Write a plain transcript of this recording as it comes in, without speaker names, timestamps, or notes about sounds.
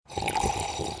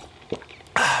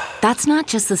That's not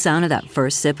just the sound of that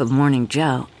first sip of Morning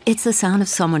Joe. It's the sound of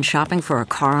someone shopping for a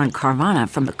car on Carvana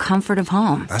from the comfort of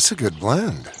home. That's a good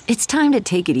blend. It's time to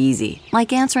take it easy,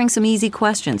 like answering some easy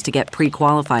questions to get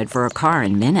pre-qualified for a car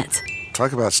in minutes.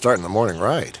 Talk about starting the morning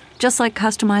right. Just like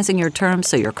customizing your terms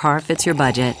so your car fits your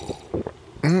budget.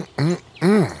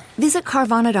 Visit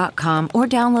Carvana.com or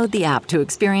download the app to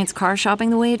experience car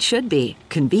shopping the way it should be.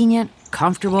 Convenient,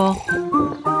 comfortable.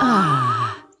 Ah.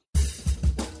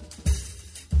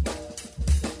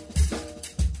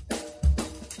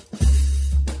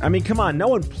 I mean, come on, no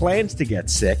one plans to get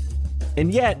sick.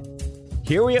 And yet,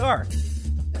 here we are.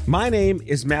 My name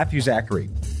is Matthew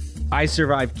Zachary. I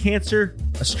survived cancer,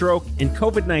 a stroke, and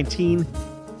COVID-19,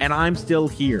 and I'm still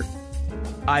here.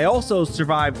 I also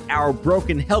survived our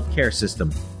broken healthcare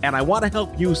system, and I want to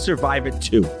help you survive it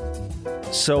too.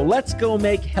 So let's go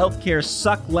make healthcare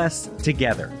suck less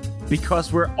together,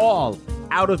 because we're all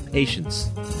out of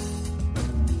patience.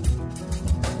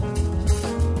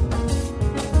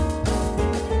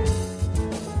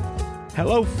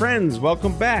 Hello, friends.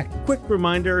 Welcome back. Quick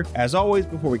reminder, as always,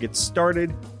 before we get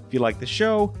started, if you like the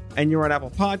show and you're on Apple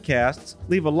Podcasts,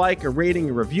 leave a like, a rating,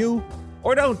 a review,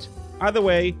 or don't. Either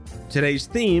way, today's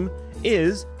theme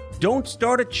is Don't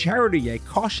Start a Charity, a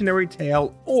Cautionary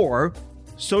Tale, or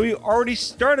So You Already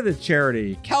Started a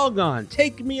Charity. Calgon,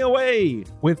 take me away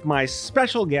with my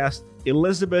special guest,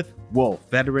 Elizabeth Wolfe,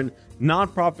 veteran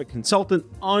nonprofit consultant,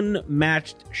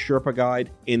 unmatched Sherpa guide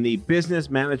in the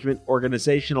business management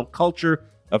organizational culture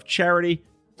of charity.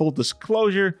 Full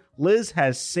disclosure, Liz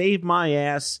has saved my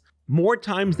ass more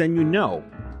times than you know.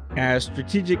 As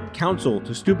strategic counsel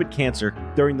to stupid cancer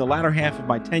during the latter half of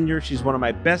my tenure, she's one of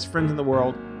my best friends in the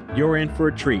world. You're in for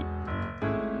a treat.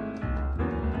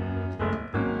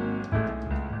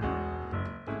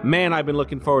 Man, I've been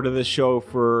looking forward to this show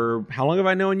for how long have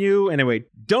I known you? Anyway,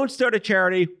 Don't Start a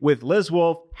Charity with Liz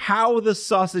Wolfe, how the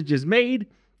sausage is made,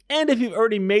 and if you've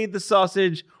already made the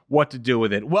sausage, what to do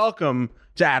with it. Welcome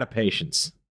to Out of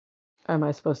Patience. Am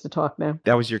I supposed to talk now?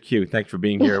 That was your cue. Thanks for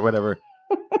being here, whatever.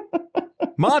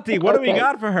 Monty, what do we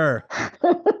got for her?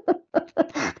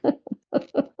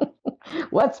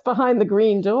 What's behind the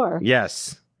green door?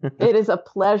 Yes. It is a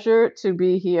pleasure to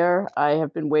be here. I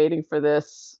have been waiting for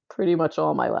this pretty much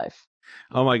all my life.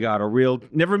 Oh my God,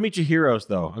 never meet your heroes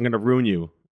though. I'm going to ruin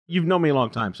you. You've known me a long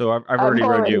time, so I've already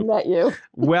ruined you. Met you.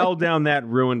 Well down that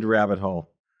ruined rabbit hole.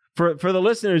 For the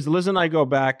listeners, Liz and I go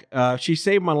back. She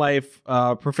saved my life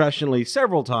professionally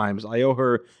several times. I owe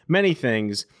her many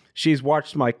things. She's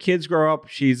watched my kids grow up.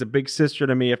 She's a big sister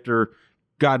to me after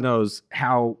God knows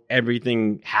how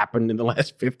everything happened in the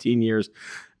last 15 years.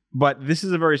 But this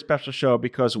is a very special show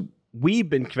because we've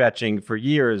been kvetching for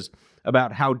years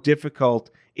about how difficult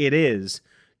it is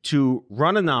to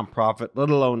run a nonprofit, let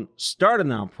alone start a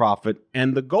nonprofit.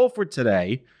 And the goal for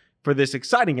today, for this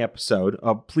exciting episode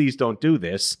of Please Don't Do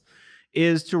This,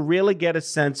 is to really get a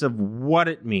sense of what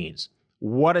it means,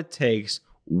 what it takes,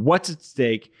 what's at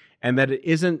stake, and that it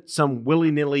isn't some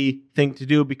willy-nilly thing to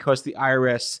do because the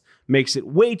IRS makes it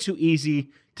way too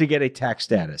easy to get a tax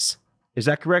status. Is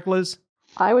that correct, Liz?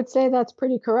 I would say that's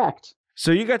pretty correct.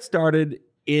 So you got started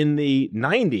in the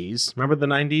 90s. Remember the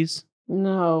 90s?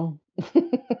 No.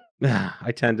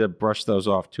 I tend to brush those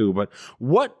off too. But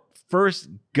what first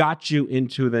got you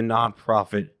into the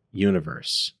nonprofit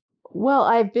universe? Well,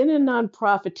 I've been a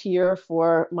nonprofiteer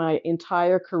for my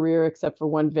entire career, except for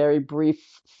one very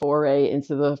brief foray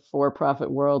into the for-profit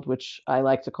world, which I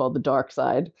like to call the dark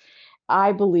side.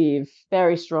 I believe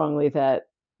very strongly that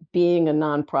being a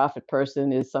nonprofit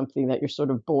person is something that you're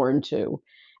sort of born to.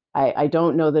 I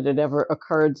don't know that it ever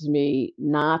occurred to me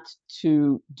not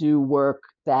to do work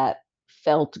that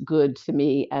felt good to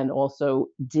me and also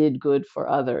did good for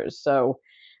others. So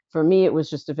for me, it was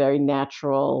just a very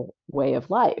natural way of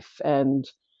life. And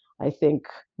I think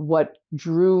what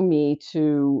drew me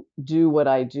to do what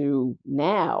I do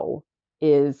now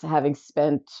is having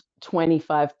spent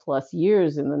 25 plus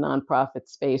years in the nonprofit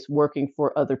space, working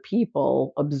for other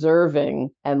people,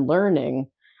 observing and learning.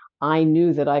 I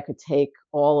knew that I could take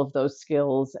all of those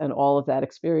skills and all of that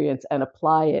experience and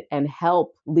apply it and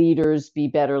help leaders be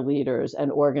better leaders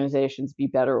and organizations be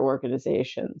better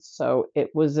organizations. So it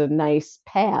was a nice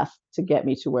path to get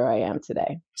me to where I am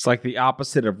today. It's like the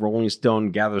opposite of Rolling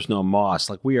Stone gathers no moss.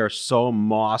 Like we are so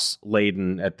moss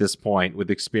laden at this point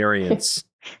with experience.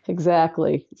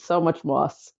 Exactly. So much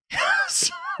moss.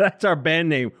 That's our band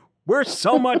name. We're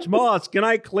so much moss. Good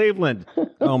night, Cleveland.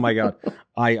 Oh my God.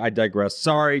 I digress.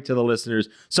 Sorry to the listeners.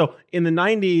 So in the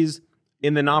 90s,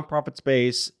 in the nonprofit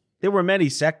space, there were many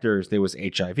sectors. There was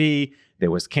HIV,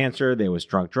 there was cancer, there was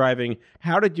drunk driving.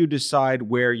 How did you decide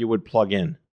where you would plug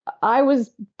in? I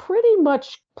was pretty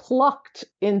much plucked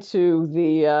into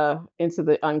the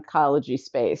oncology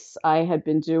space. I had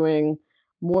been doing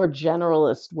more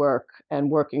generalist work and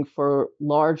working for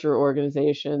larger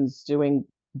organizations, doing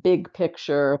big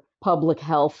picture public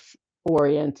health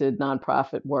oriented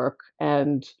nonprofit work.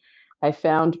 And I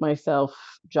found myself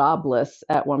jobless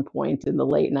at one point in the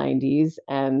late 90s.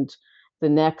 And the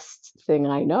next thing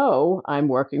I know, I'm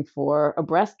working for a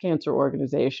breast cancer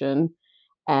organization,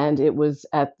 and it was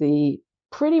at the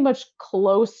pretty much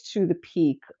close to the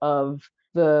peak of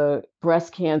the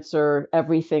breast cancer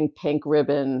everything pink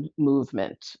ribbon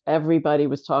movement. Everybody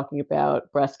was talking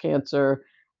about breast cancer,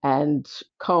 and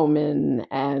Komen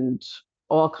and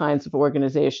all kinds of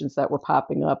organizations that were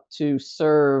popping up to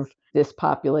serve this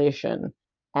population.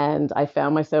 And I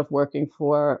found myself working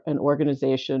for an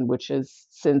organization which has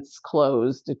since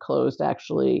closed. It closed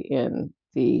actually in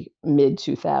the mid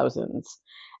 2000s.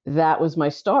 That was my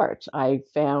start. I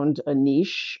found a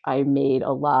niche. I made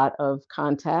a lot of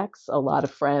contacts, a lot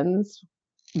of friends,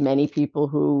 many people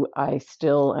who I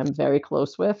still am very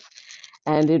close with.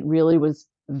 And it really was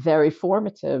very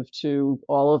formative to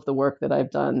all of the work that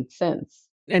I've done since.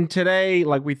 And today,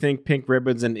 like we think pink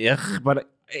ribbons and ugh, but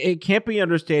it can't be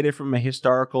understated from a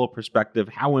historical perspective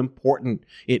how important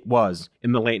it was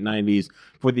in the late 90s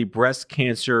for the breast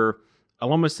cancer.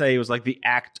 I'll almost say it was like the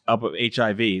act up of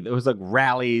HIV. There was like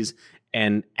rallies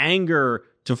and anger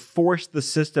to force the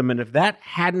system. And if that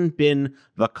hadn't been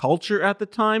the culture at the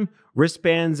time,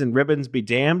 wristbands and ribbons be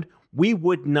damned, we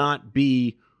would not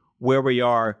be where we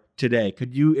are today.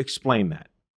 Could you explain that?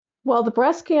 Well, the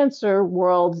breast cancer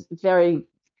world very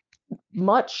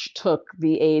much took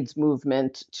the AIDS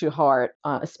movement to heart,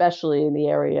 especially in the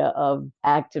area of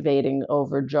activating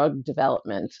over drug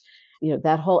development. You know,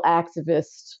 that whole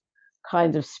activist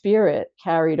kind of spirit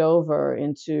carried over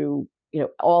into,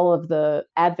 all of the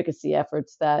advocacy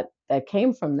efforts that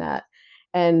came from that.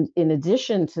 And in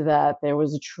addition to that, there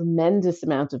was a tremendous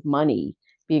amount of money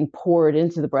being poured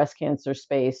into the breast cancer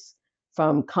space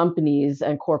from companies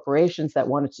and corporations that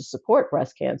wanted to support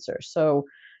breast cancer. So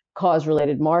cause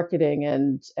related marketing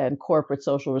and corporate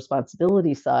social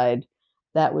responsibility side,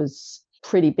 that was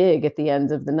pretty big at the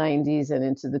end of the 90s and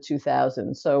into the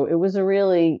 2000s. So it was a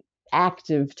really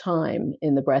active time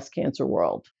in the breast cancer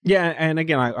world. Yeah, and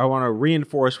again, I want to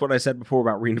reinforce what I said before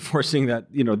about reinforcing that,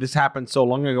 this happened so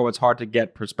long ago, it's hard to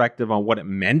get perspective on what it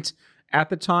meant at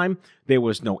the time. There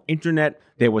was no internet,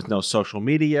 there was no social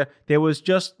media, there was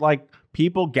just like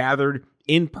people gathered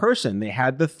in person. They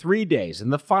had the 3 days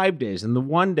and the 5 days and the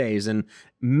 1 days and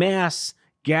mass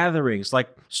gatherings, like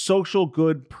social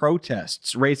good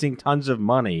protests, raising tons of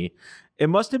money. It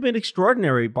must have been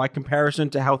extraordinary by comparison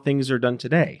to how things are done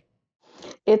today.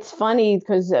 It's funny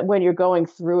because when you're going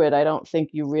through it, I don't think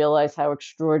you realize how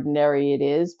extraordinary it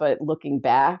is. But looking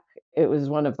back, it was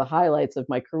one of the highlights of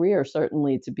my career,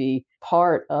 certainly to be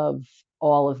part of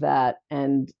all of that,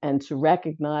 and to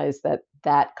recognize that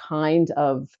that kind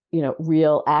of,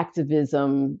 real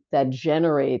activism that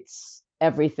generates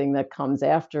everything that comes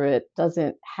after it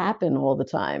doesn't happen all the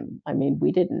time. I mean,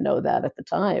 we didn't know that at the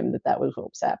time that that was what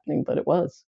was happening, but it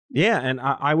was. Yeah, and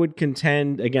I would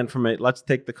contend, again, let's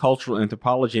take the cultural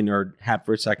anthropology nerd hat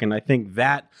for a second. I think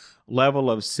that level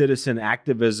of citizen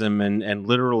activism and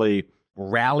literally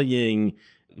rallying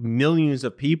millions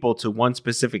of people to one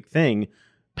specific thing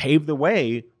paved the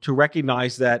way to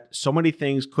recognize that so many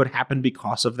things could happen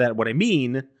because of that. What I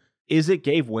mean is it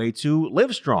gave way to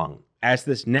Livestrong as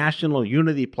this national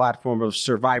unity platform of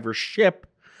survivorship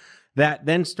that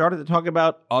then started to talk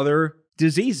about other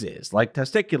diseases like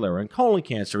testicular and colon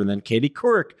cancer. And then Katie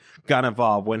Couric got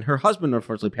involved when her husband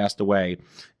unfortunately passed away.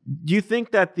 Do you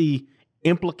think that the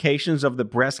implications of the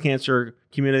breast cancer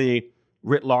community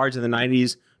writ large in the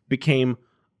 90s became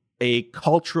a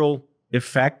cultural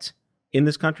effect in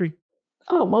this country?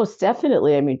 Oh, most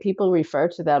definitely. I mean, people refer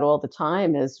to that all the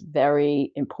time as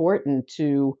very important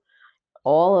to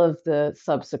all of the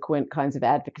subsequent kinds of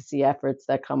advocacy efforts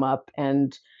that come up.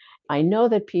 And I know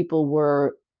that people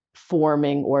were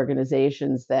forming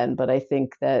organizations then, but I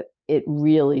think that it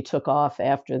really took off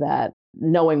after that.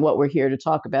 Knowing what we're here to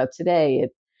talk about today,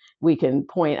 we can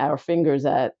point our fingers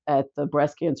at the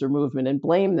breast cancer movement and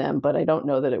blame them, but I don't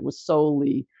know that it was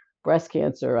solely breast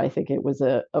cancer. I think it was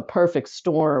a perfect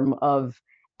storm of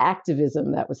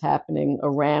activism that was happening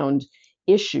around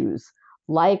issues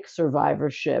like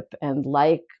survivorship and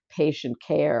like patient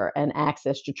care and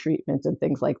access to treatment and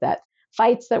things like that.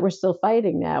 Fights that we're still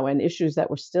fighting now and issues that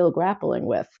we're still grappling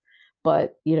with.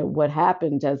 But what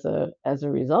happened as a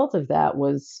result of that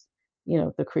was,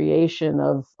 the creation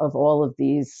of all of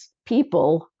these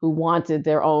people who wanted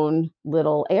their own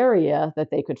little area that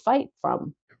they could fight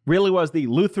from. really was the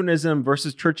Lutheranism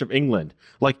versus Church of England.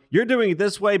 Like, you're doing it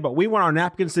this way, but we want our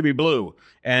napkins to be blue.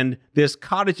 And this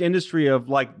cottage industry of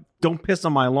like, don't piss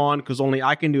on my lawn because only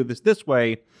I can do this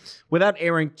way, without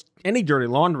airing any dirty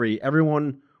laundry.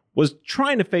 Everyone was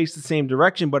trying to face the same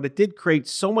direction, but it did create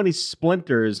so many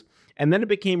splinters. And then it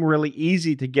became really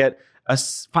easy to get a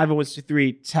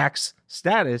 501c3 tax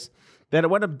status that it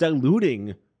wound up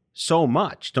diluting so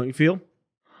much. Don't you feel?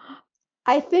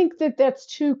 I think that that's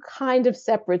two kind of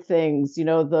separate things.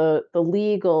 The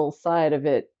legal side of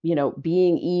it,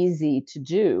 being easy to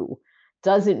do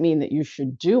doesn't mean that you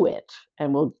should do it.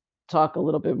 And we'll talk a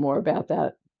little bit more about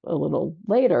that a little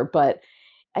later. But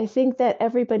I think that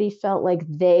everybody felt like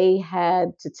they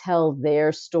had to tell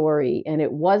their story. And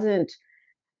it wasn't,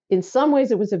 in some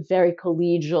ways, it was a very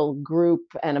collegial group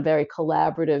and a very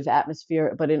collaborative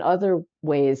atmosphere. But in other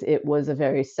ways, it was a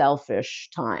very selfish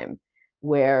time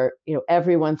where,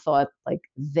 everyone thought like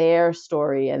their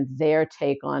story and their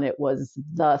take on it was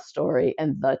the story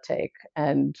and the take.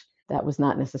 And that was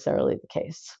not necessarily the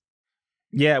case.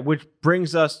 Yeah, which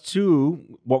brings us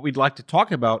to what we'd like to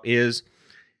talk about is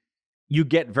you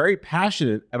get very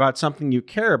passionate about something you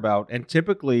care about. And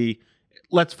typically,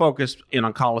 let's focus in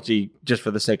oncology just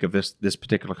for the sake of this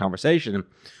particular conversation.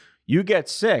 You get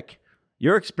sick,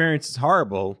 your experience is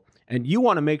horrible, and you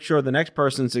want to make sure the next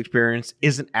person's experience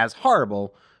isn't as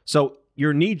horrible. So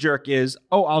your knee jerk is,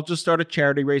 oh, I'll just start a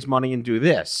charity, raise money, and do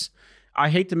this. I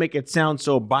hate to make it sound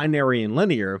so binary and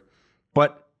linear,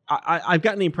 but I've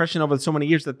gotten the impression over so many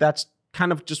years that that's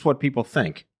kind of just what people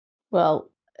think. Well,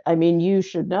 I mean, you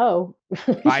should know.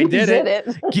 I did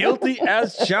it. Guilty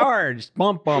as charged.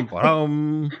 Bum, bum,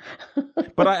 bum.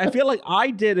 But I feel like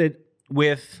I did it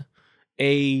with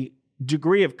a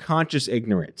degree of conscious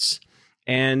ignorance.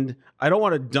 And I don't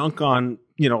want to dunk on,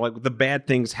 like the bad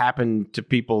things happen to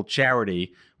people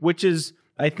charity, which is,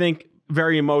 I think,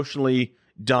 very emotionally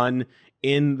done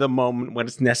in the moment when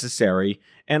it's necessary.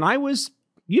 And I was,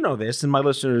 this, and my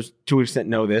listeners to an extent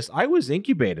know this, I was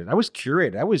incubated, I was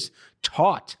curated, I was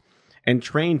taught and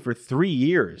trained for 3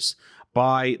 years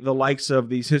by the likes of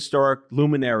these historic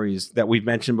luminaries that we've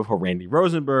mentioned before, Randy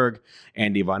Rosenberg,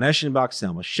 Andy von Eschenbach,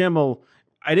 Selma Schimmel.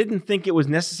 I didn't think it was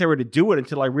necessary to do it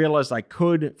until I realized I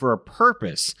could for a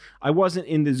purpose. I wasn't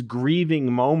in this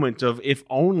grieving moment of if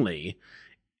only.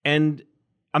 And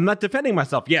I'm not defending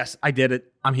myself. Yes, I did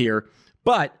it. I'm here.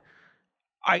 But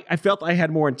I felt I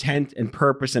had more intent and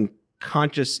purpose and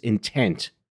conscious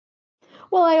intent.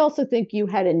 Well, I also think you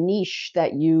had a niche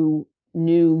that you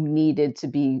knew needed to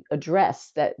be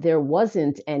addressed, that there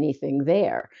wasn't anything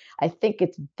there. I think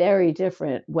it's very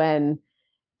different when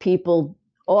people,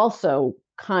 also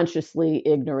consciously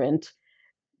ignorant,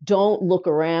 don't look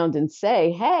around and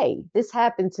say, hey, this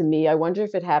happened to me. I wonder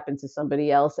if it happened to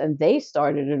somebody else. And they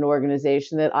started an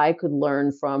organization that I could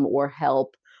learn from or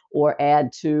help or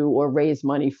add to or raise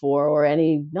money for or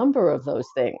any number of those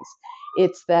things.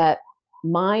 It's that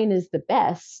mine is the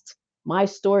best. My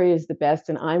story is the best.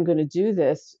 And I'm going to do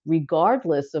this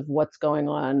regardless of what's going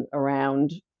on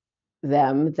around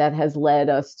them that has led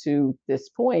us to this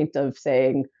point of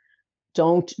saying,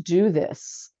 don't do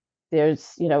this.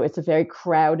 There's, it's a very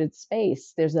crowded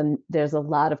space. There's a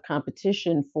lot of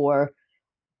competition for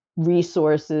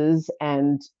resources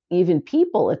and even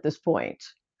people at this point.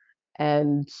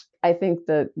 And I think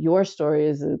that your story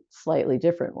is a slightly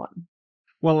different one.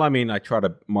 Well, I mean, I try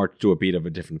to march to a beat of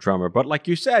a different drummer, but like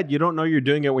you said, you don't know you're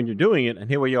doing it when you're doing it. And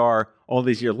here we are all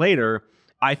these years later.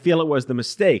 I feel it was the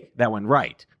mistake that went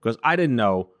right because I didn't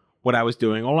know what I was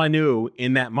doing. All I knew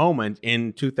in that moment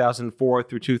in 2004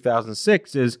 through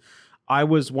 2006 is I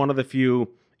was one of the few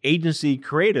agency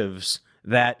creatives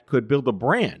that could build a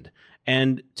brand.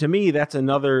 And to me, that's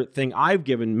another thing I've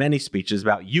given many speeches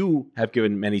about. You have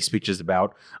given many speeches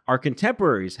about. Our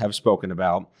contemporaries have spoken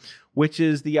about, which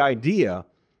is the idea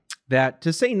that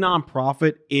to say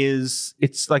nonprofit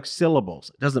it's like syllables.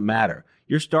 It doesn't matter.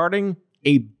 You're starting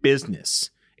a business.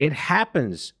 It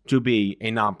happens to be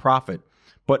a nonprofit.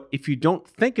 But if you don't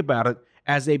think about it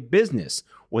as a business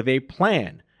with a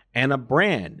plan and a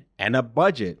brand and a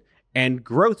budget and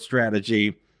growth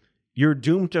strategy, you're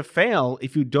doomed to fail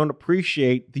if you don't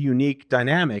appreciate the unique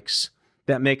dynamics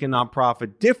that make a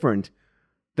nonprofit different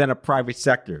than a private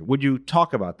sector. Would you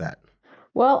talk about that?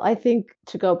 Well, I think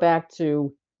to go back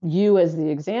to you as the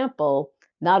example,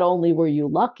 not only were you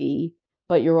lucky,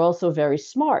 but you're also very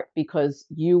smart because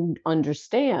you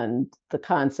understand the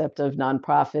concept of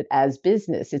nonprofit as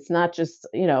business. It's not just,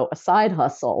 a side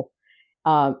hustle.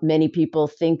 Many people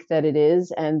think that it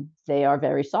is, and they are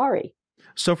very sorry.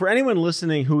 So for anyone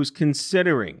listening who's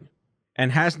considering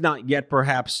and has not yet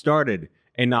perhaps started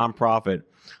a nonprofit.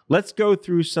 Let's go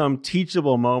through some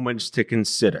teachable moments to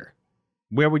consider.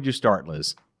 Where would you start,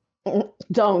 Liz?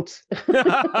 Don't.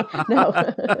 No.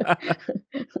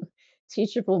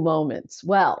 Teachable moments.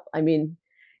 Well, I mean,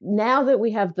 now that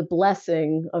we have the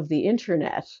blessing of the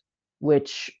internet,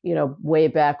 which, way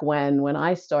back when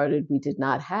I started, we did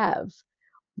not have,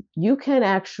 you can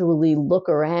actually look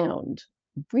around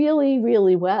really,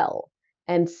 really well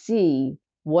and see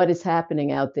what is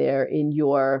happening out there in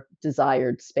your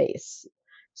desired space.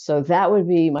 So that would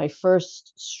be my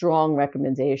first strong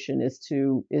recommendation is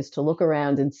to look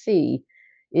around and see,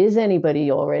 is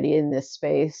anybody already in this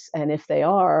space? And if they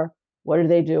are, what are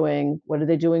they doing? What are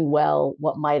they doing well?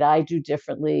 What might I do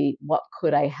differently? What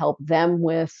could I help them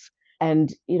with?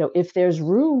 And, if there's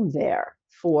room there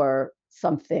for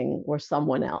something or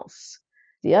someone else.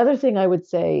 The other thing I would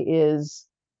say is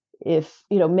if,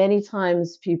 many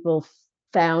times people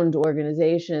found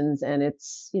organizations and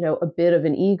it's, a bit of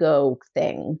an ego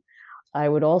thing, I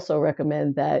would also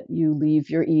recommend that you leave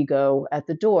your ego at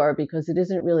the door because it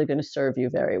isn't really going to serve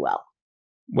you very well.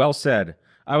 Well said.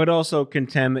 I would also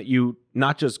contend that you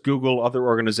not just Google other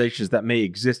organizations that may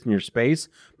exist in your space,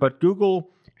 but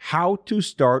Google how to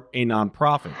start a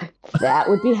nonprofit. That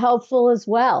would be helpful as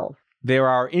well. There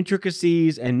are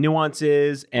intricacies and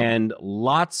nuances and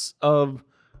lots of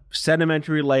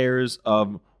sedimentary layers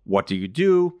of what do you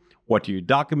do? What do your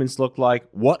documents look like?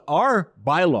 What are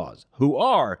bylaws? Who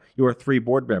are your 3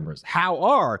 board members? How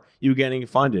are you getting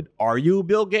funded? Are you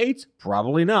Bill Gates?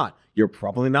 Probably not. You're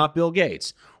probably not Bill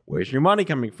Gates. Where's your money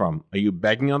coming from? Are you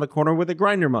begging on the corner with a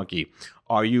grinder monkey?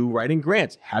 Are you writing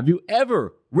grants? Have you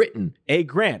ever written a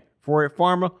grant for a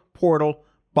pharma portal?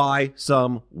 Buy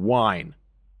some wine.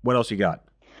 What else you got?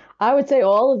 I would say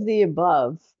all of the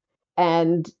above.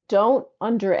 And don't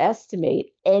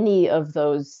underestimate any of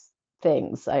those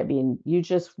things. I mean, you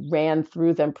just ran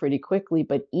through them pretty quickly,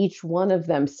 but each one of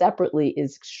them separately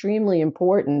is extremely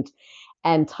important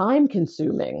and time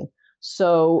consuming.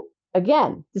 So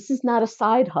again, this is not a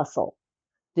side hustle.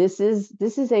 This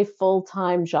is a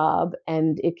full-time job,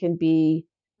 and it can be,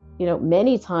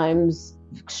 many times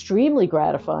extremely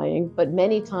gratifying, but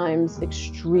many times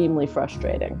extremely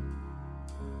frustrating.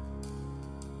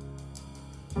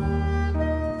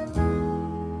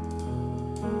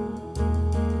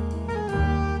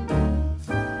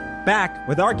 Back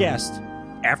with our guest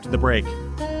after the break.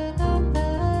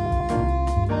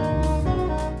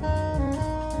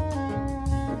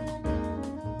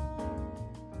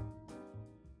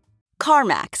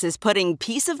 CarMax is putting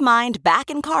peace of mind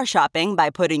back in car shopping by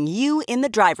putting you in the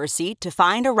driver's seat to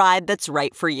find a ride that's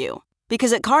right for you.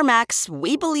 Because at CarMax,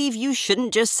 we believe you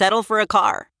shouldn't just settle for a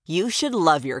car. You should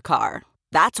love your car.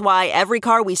 That's why every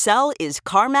car we sell is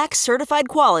CarMax certified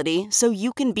quality, so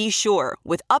you can be sure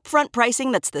with upfront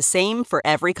pricing that's the same for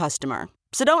every customer.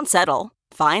 So don't settle.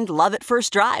 Find love at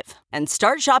first drive and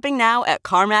start shopping now at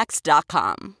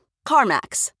CarMax.com.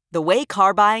 CarMax, the way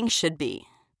car buying should be.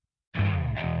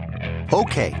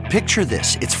 Okay, picture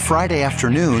this. It's Friday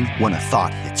afternoon when a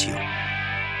thought hits you.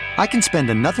 I can spend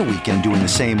another weekend doing the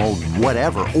same old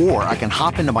whatever, or I can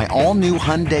hop into my all-new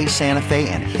Hyundai Santa Fe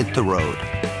and hit the road.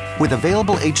 With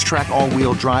available H-Track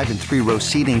all-wheel drive and 3-row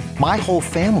seating, my whole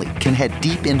family can head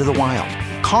deep into the wild.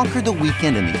 Conquer the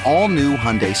weekend in the all-new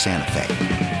Hyundai Santa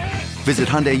Fe. Visit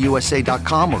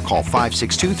HyundaiUSA.com or call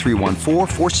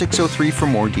 562-314-4603 for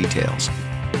more details.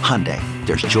 Hyundai,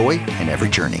 there's joy in every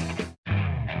journey.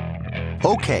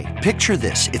 Okay, picture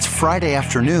this. It's Friday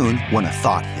afternoon when a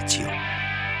thought hits you.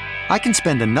 I can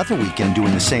spend another weekend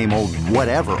doing the same old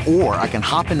whatever, or I can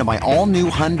hop into my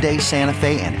all-new Hyundai Santa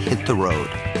Fe and hit the road.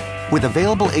 With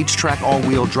available H-Track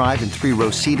all-wheel drive and 3-row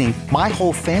seating, my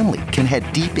whole family can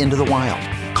head deep into the wild.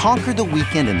 Conquer the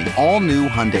weekend in the all-new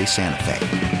Hyundai Santa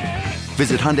Fe.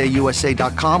 Visit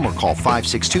HyundaiUSA.com or call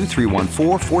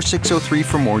 562-314-4603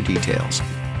 for more details.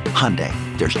 Hyundai,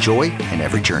 there's joy in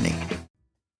every journey.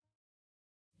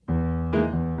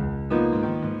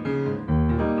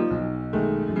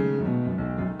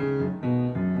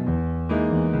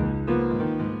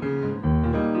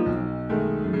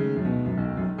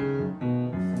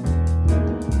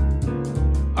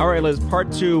 All right, Liz,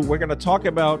 part 2, we're going to talk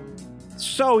about,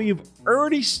 so you've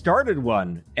already started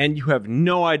one and you have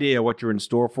no idea what you're in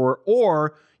store for,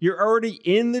 or you're already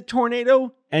in the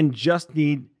tornado and just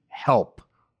need help.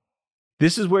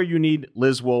 This is where you need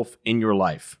Liz Wolfe in your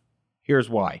life. Here's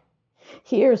why.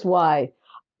 Here's why.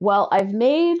 Well, I've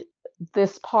made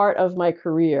this part of my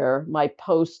career, my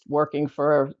post working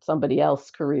for somebody else's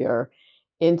career,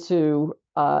 into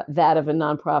that of a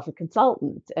nonprofit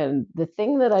consultant. And the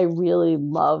thing that I really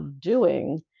love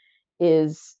doing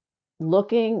is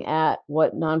looking at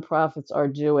what nonprofits are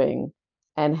doing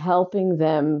and helping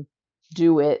them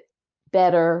do it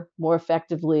better, more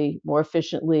effectively, more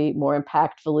efficiently, more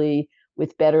impactfully,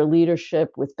 with better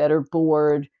leadership, with better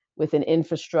board, with an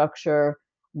infrastructure,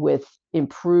 with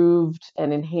improved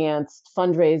and enhanced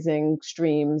fundraising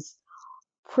streams,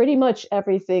 pretty much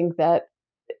everything that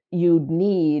you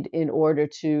need in order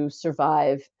to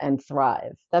survive and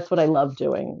thrive. That's what I love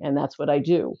doing, and that's what I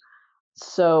do.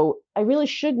 So I really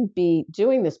shouldn't be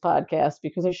doing this podcast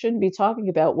because I shouldn't be talking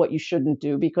about what you shouldn't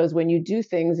do, because when you do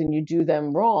things and you do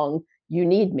them wrong, you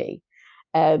need me.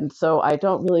 And so I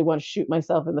don't really want to shoot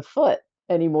myself in the foot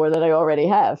any more than I already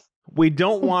have. We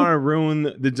don't want to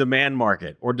ruin the demand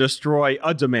market or destroy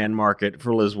a demand market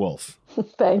for Liz Wolfe.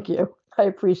 Thank you. I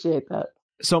appreciate that.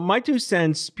 So my 2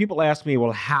 cents, people ask me,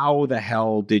 well, how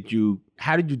did you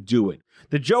do it?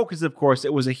 The joke is, of course,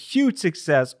 it was a huge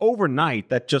success overnight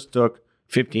that just took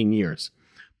 15 years.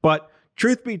 But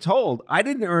truth be told, I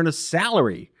didn't earn a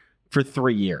salary for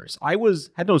 3 years.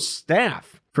 Had no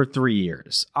staff for 3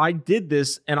 years. I did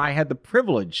this and I had the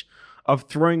privilege of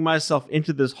throwing myself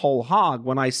into this whole hog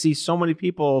when I see so many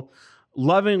people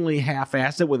lovingly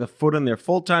half-ass it with a foot in their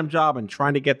full-time job and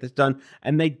trying to get this done,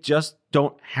 and they just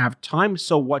don't have time.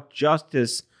 So what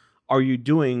justice are you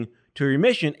doing to your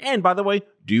mission? And by the way,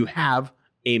 do you have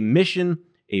a mission,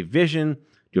 a vision? Do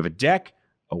you have a deck,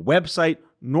 a website,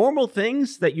 normal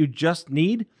things that you just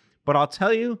need? But I'll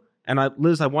tell you,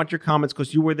 Liz, I want your comments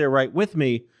because you were there right with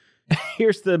me.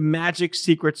 Here's the magic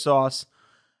secret sauce.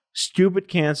 Stupid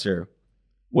Cancer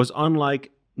was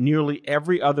unlike nearly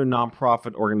every other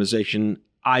nonprofit organization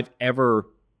I've ever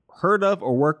heard of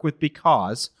or worked with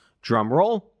because, drum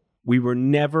roll, we were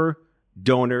never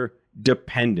donor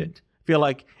dependent. I feel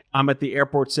like I'm at the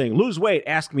airport saying, lose weight,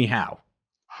 ask me how.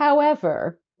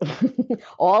 However,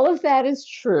 all of that is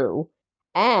true.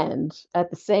 And at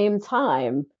the same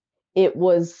time, it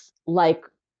was like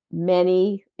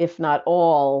many, if not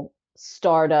all,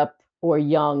 startup or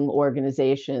young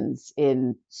organizations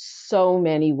in so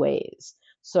many ways.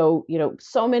 So,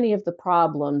 so many of the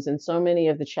problems and so many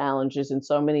of the challenges and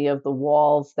so many of the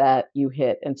walls that you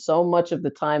hit, and so much of the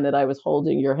time that I was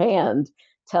holding your hand,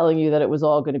 telling you that it was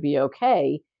all going to be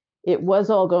okay, it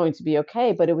was all going to be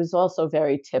okay, but it was also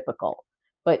very typical.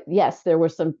 But yes, there were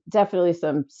definitely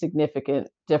some significant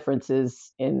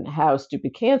differences in how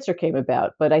Stupid Cancer came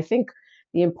about. But I think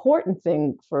the important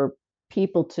thing for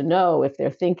people to know, if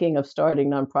they're thinking of starting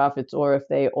nonprofits or if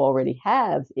they already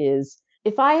have, is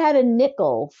if I had a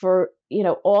nickel for,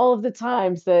 all of the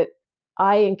times that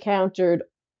I encountered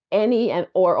any and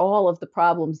or all of the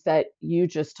problems that you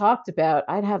just talked about,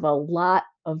 I'd have a lot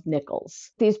of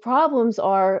nickels. These problems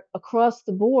are across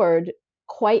the board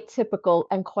quite typical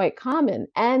and quite common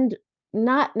and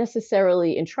not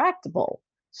necessarily intractable.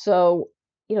 So,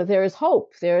 there is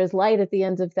hope. There is light at the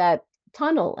end of that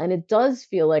tunnel, and it does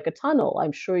feel like a tunnel.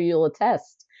 I'm sure you'll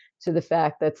attest to the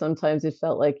fact that sometimes it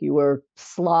felt like you were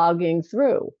slogging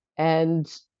through,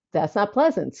 and that's not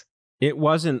pleasant. It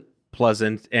wasn't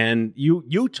pleasant. And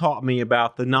you taught me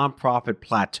about the nonprofit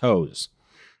plateaus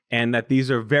and that these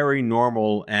are very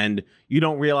normal and you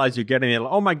don't realize you're getting it.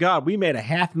 Oh my God, we made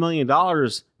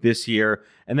 $500,000 this year.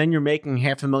 And then you're making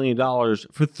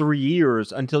 $500,000 for 3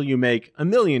 years until you make $1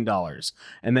 million.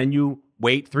 And then you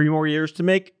wait 3 more years to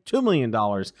make $2 million.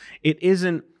 It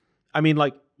isn't,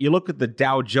 you look at the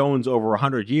Dow Jones over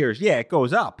 100 years. Yeah, it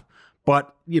goes up.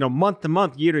 But, month to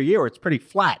month, year to year, it's pretty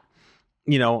flat.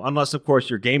 Unless, of course,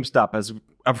 you're GameStop as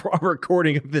a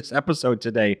recording of this episode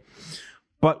today.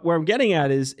 But where I'm getting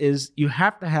at is you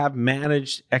have to have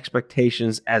managed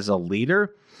expectations as a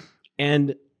leader.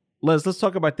 And let's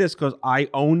talk about this because I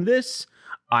own this.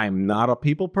 I'm not a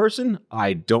people person.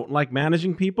 I don't like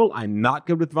managing people. I'm not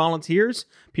good with volunteers.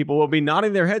 People will be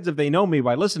nodding their heads if they know me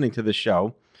by listening to this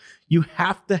show. You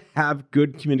have to have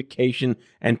good communication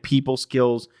and people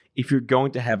skills if you're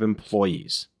going to have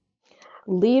employees.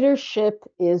 Leadership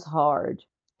is hard.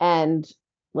 And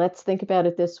let's think about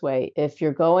it this way. If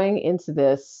you're going into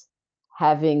this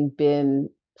having been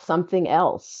something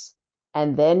else,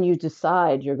 and then you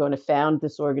decide you're going to found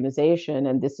this organization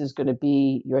and this is going to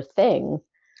be your thing,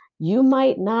 you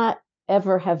might not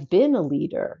ever have been a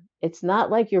leader. It's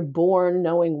not like you're born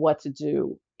knowing what to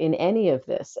do in any of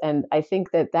this. And I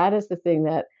think that is the thing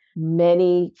that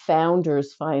many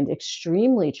founders find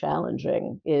extremely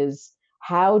challenging is,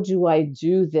 how do I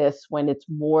do this when it's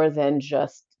more than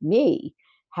just me?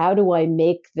 How do I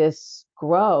make this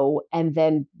grow and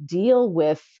then deal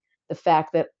with the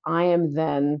fact that I am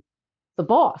then the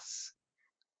boss?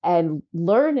 And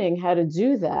learning how to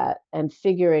do that and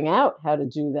figuring out how to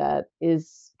do that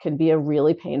can be a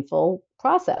really painful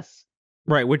process.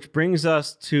 Right, which brings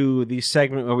us to the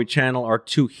segment where we channel our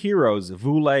two heroes,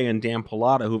 Voulet and Dan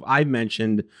Pallotta, who I've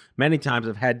mentioned many times.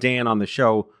 I've had Dan on the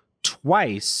show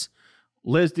twice.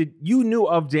 Liz, you knew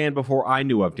of Dan before I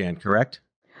knew of Dan, correct?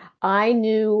 I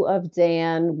knew of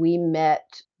Dan. We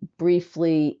met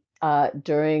briefly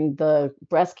during the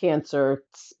breast cancer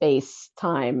space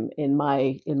time in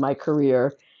my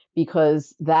career,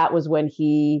 because that was when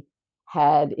he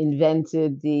had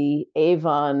invented the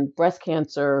Avon breast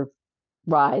cancer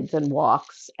rides and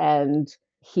walks, and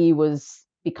he was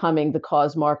becoming the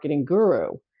cause marketing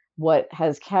guru. What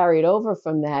has carried over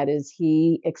from that is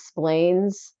he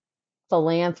explains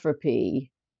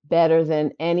philanthropy better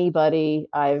than anybody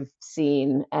I've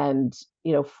seen. And,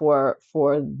 for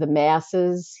the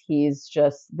masses, he's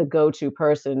just the go-to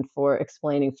person for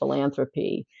explaining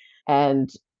philanthropy. And,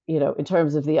 in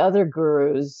terms of the other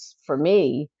gurus, for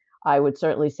me, I would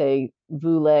certainly say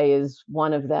Voulet is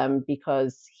one of them,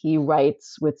 because he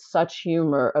writes with such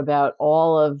humor about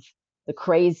all of the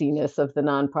craziness of the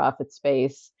nonprofit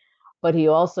space, but he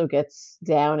also gets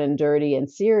down and dirty and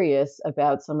serious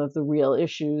about some of the real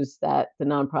issues that the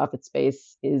nonprofit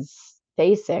space is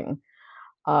facing.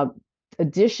 Uh,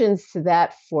 Additions to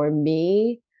that for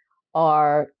me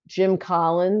are Jim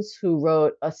Collins, who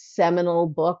wrote a seminal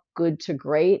book, Good to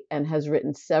Great, and has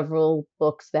written several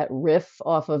books that riff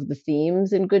off of the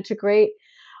themes in Good to Great,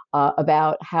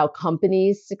 about how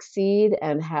companies succeed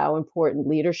and how important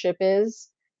leadership is.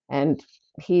 And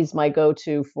he's my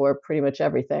go-to for pretty much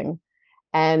everything.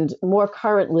 And more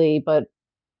currently, but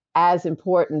as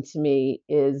important to me,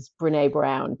 is Brene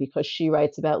Brown, because she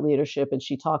writes about leadership and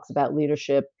she talks about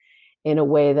leadership in a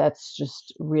way that's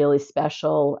just really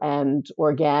special and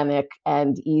organic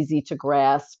and easy to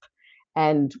grasp,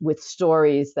 and with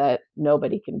stories that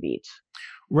nobody can beat.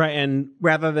 Right, and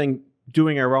rather than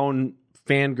doing our own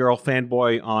fangirl,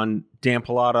 fanboy on Dan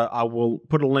Pallotta, I will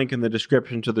put a link in the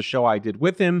description to the show I did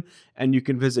with him, and you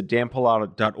can visit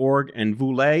danpallotta.org. And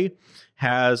Voulet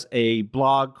has a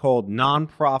blog called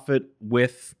Nonprofit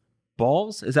with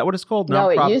Balls. Is that what it's called? No,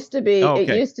 it used to be. Oh,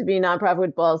 okay. It used to be Nonprofit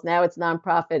with Balls. Now it's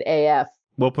Nonprofit AF.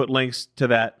 We'll put links to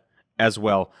that as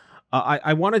well.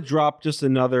 I want to drop just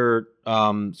another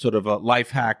sort of a life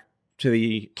hack to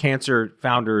the cancer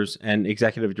founders and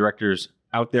executive directors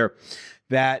out there,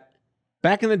 that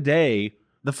back in the day,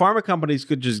 the pharma companies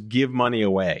could just give money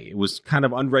away. It was kind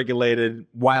of unregulated,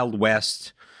 Wild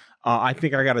West. I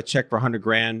think I got a check for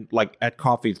 $100,000, like at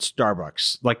coffee at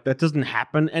Starbucks. Like, that doesn't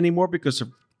happen anymore because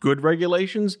of good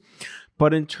regulations.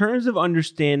 But in terms of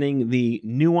understanding the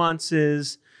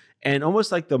nuances and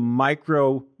almost like the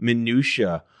micro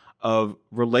minutia of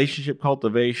relationship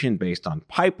cultivation based on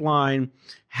pipeline,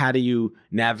 how do you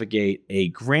navigate a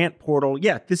grant portal?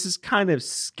 Yeah, this is kind of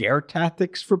scare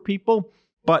tactics for people.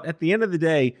 But at the end of the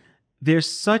day, there's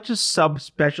such a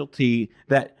subspecialty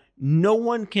that no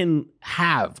one can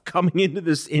have coming into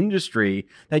this industry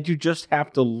that you just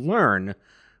have to learn.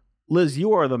 Liz,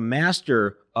 you are the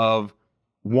master of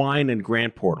wine and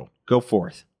grant portal. Go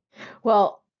forth.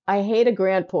 Well, I hate a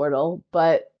grant portal,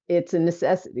 but it's a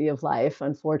necessity of life,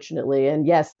 unfortunately. And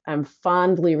yes, I'm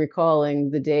fondly recalling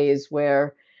the days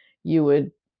where you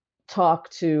would talk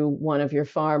to one of your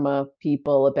pharma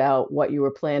people about what you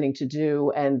were planning to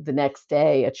do, and the next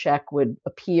day a check would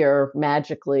appear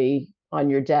magically on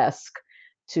your desk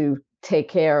to take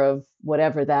care of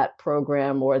whatever that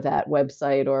program or that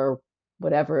website or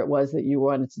whatever it was that you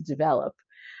wanted to develop.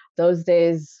 Those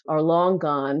days are long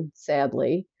gone,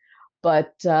 sadly.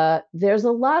 But there's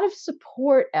a lot of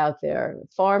support out there,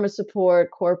 pharma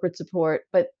support, corporate support,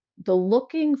 but the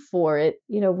looking for it,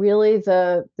 really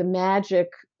the magic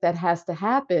that has to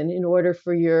happen in order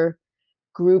for your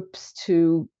groups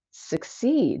to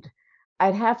succeed.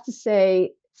 I'd have to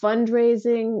say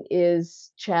fundraising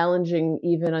is challenging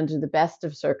even under the best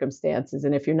of circumstances.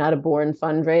 And if you're not a born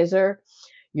fundraiser,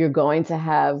 you're going to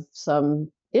have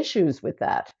some issues with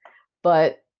that.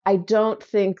 But I don't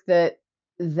think that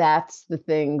that's the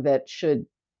thing that should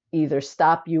either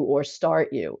stop you or start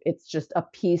you. It's just a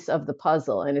piece of the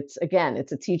puzzle. And it's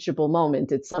a teachable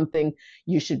moment. It's something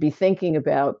you should be thinking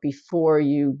about before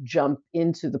you jump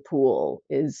into the pool,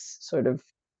 is sort of,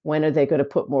 when are they going to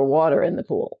put more water in the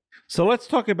pool? So let's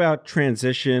talk about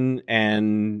transition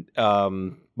and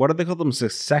what do they call them?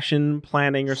 Succession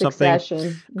planning or something?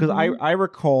 Because I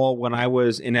recall when I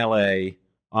was in LA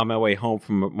on my way home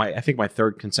from my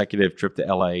third consecutive trip to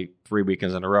LA, 3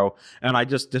 weekends in a row. And I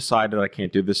just decided I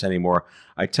can't do this anymore.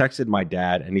 I texted my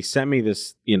dad and he sent me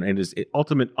this, in his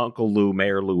ultimate Uncle Lou,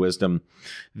 Mayor Lou wisdom,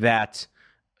 that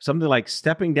something like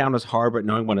stepping down is hard, but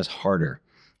knowing when is harder.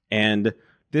 And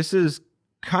this is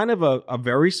kind of a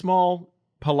very small,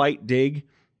 polite dig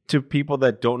to people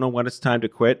that don't know when it's time to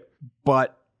quit,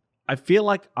 but I feel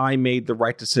like I made the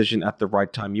right decision at the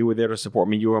right time. You were there to support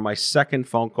me. You were my second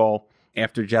phone call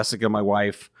after Jessica, my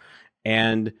wife,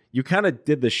 and you kind of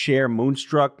did the Cher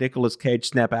Moonstruck, Nicolas Cage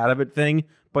snap out of it thing,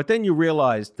 but then you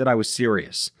realized that I was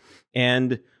serious.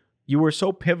 And you were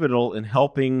so pivotal in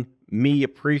helping me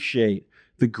appreciate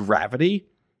the gravity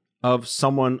of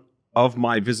someone of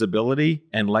my visibility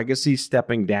and legacy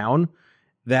stepping down,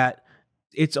 that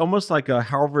it's almost like a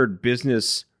Harvard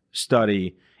business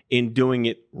study in doing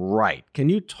it right. Can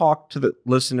you talk to the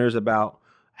listeners about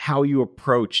how you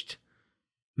approached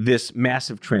this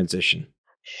massive transition?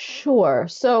 Sure.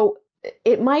 So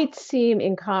it might seem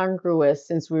incongruous,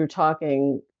 since we were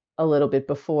talking a little bit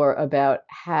before about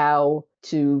how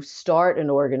to start an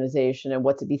organization and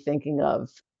what to be thinking of,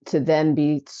 to then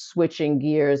be switching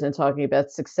gears and talking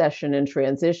about succession and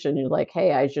transition. You're like,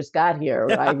 hey, I just got here.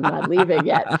 I'm not leaving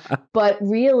yet. But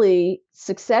really,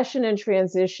 succession and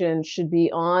transition should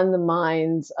be on the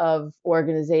minds of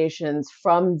organizations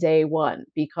from day one,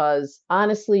 because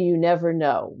honestly, you never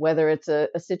know whether it's a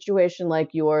situation like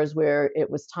yours where it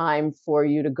was time for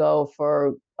you to go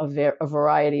for a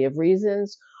variety of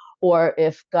reasons, or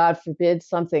if, God forbid,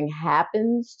 something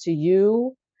happens to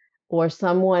you or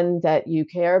someone that you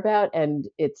care about, and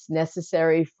it's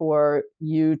necessary for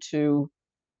you to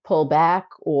pull back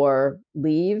or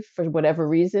leave for whatever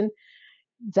reason,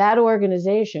 that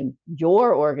organization,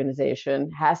 your organization,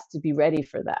 has to be ready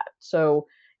for that. So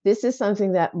this is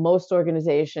something that most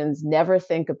organizations never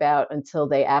think about until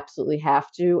they absolutely have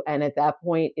to. And at that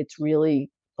point, it's really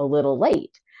a little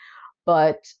late.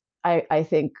 But I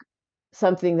think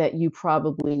something that you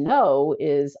probably know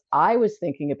is I was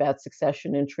thinking about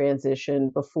succession and transition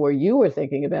before you were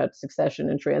thinking about succession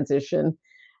and transition.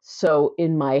 So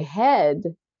in my head,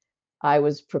 I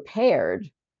was prepared,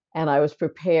 and I was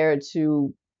prepared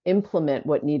to implement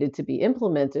what needed to be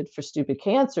implemented for Stupid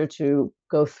Cancer to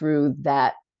go through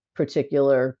that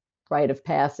particular rite of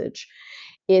passage.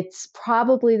 It's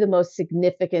probably the most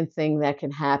significant thing that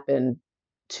can happen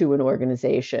to an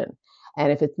organization. And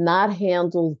if it's not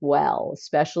handled well,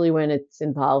 especially when it's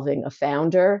involving a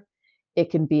founder,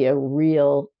 it can be a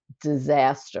real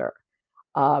disaster.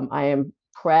 I am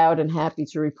proud and happy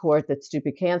to report that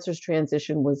Stupid Cancer's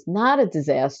transition was not a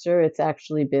disaster. It's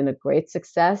actually been a great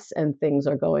success, and things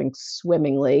are going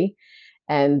swimmingly.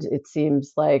 And it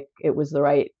seems like it was the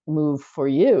right move for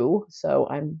you. So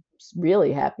I'm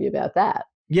really happy about that.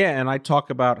 Yeah, and I talk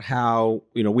about how,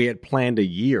 we had planned a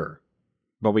year,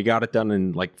 but we got it done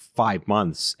in like 5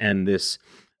 months. And this,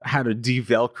 how to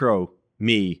de-Velcro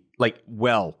me,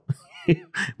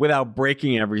 without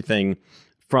breaking everything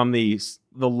from the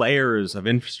layers of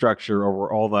infrastructure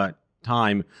over all that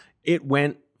time. It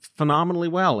went phenomenally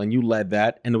well, and you led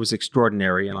that, and it was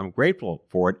extraordinary, and I'm grateful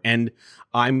for it. And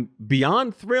I'm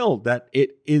beyond thrilled that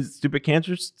it is Stupid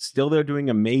Cancer still there doing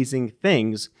amazing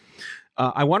things.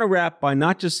 I want to wrap by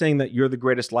not just saying that you're the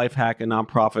greatest life hack a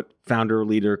nonprofit founder or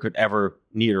leader could ever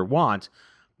need or want,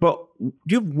 but do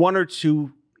you have one or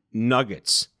two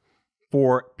nuggets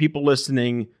for people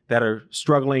listening that are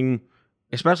struggling,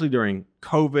 especially during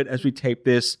COVID as we tape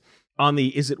this, on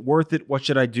the, is it worth it? What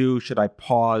should I do? Should I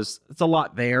pause? It's a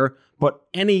lot there, but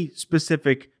any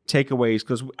specific takeaways?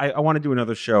 Because I want to do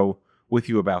another show with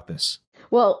you about this.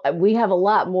 Well, we have a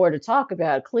lot more to talk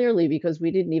about, clearly, because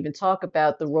we didn't even talk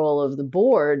about the role of the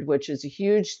board, which is a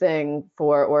huge thing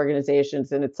for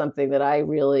organizations. And it's something that I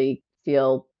really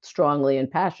feel strongly and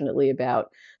passionately about.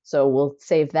 So we'll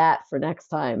save that for next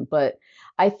time. But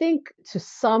I think, to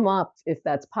sum up, if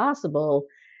that's possible,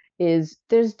 is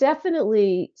there's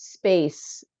definitely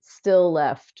space still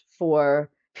left for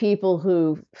people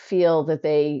who feel that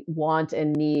they want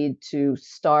and need to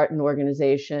start an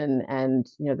organization, and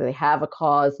they have a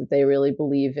cause that they really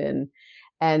believe in,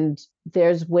 and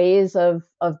there's ways of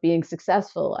being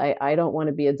successful. I don't want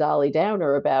to be a Dolly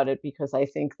Downer about it, because I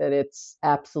think that it's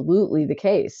absolutely the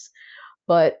case,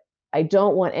 but I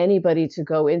don't want anybody to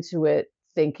go into it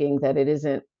thinking that it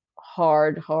isn't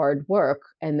hard work,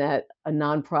 and that a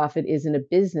nonprofit isn't a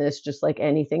business just like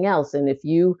anything else. And if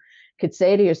you could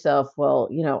say to yourself, well,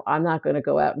 I'm not going to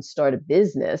go out and start a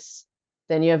business,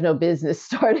 then you have no business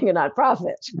starting a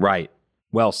nonprofit. Right.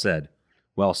 Well said.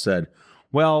 Well said.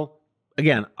 Well,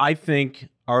 again, I think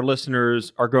our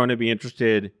listeners are going to be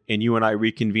interested in you and I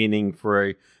reconvening for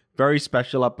a very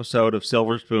special episode of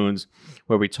Silver Spoons,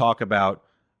 where we talk about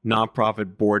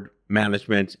nonprofit board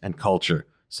management and culture.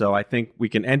 So I think we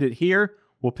can end it here.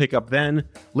 We'll pick up then.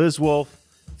 Liz Wolfe,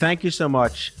 thank you so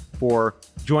much for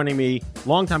joining me.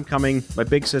 Long time coming. My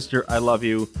big sister, I love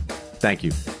you. Thank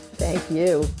you. Thank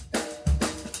you.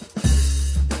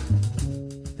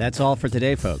 That's all for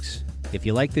today, folks. If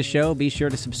you like the show, be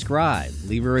sure to subscribe,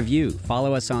 leave a review,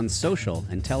 follow us on social,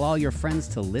 and tell all your friends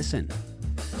to listen.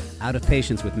 Out of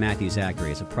Patience with Matthew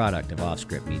Zachary is a product of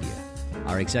Offscript Media.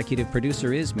 Our executive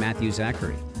producer is Matthew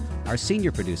Zachary. Our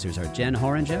senior producers are Jen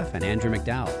Horangeff and Andrew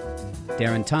McDowell.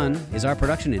 Darren Tunn is our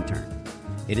production intern.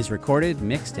 It is recorded,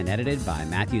 mixed, and edited by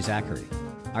Matthew Zachary.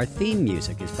 Our theme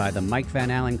music is by the Mike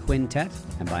Van Allen Quintet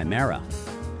and by Mara.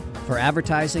 For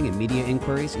advertising and media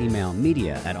inquiries, email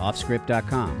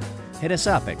media@offscript.com. Hit us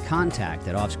up at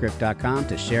contact@offscript.com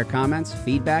to share comments,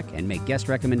 feedback, and make guest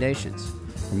recommendations.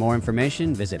 For more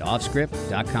information, visit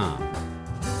offscript.com.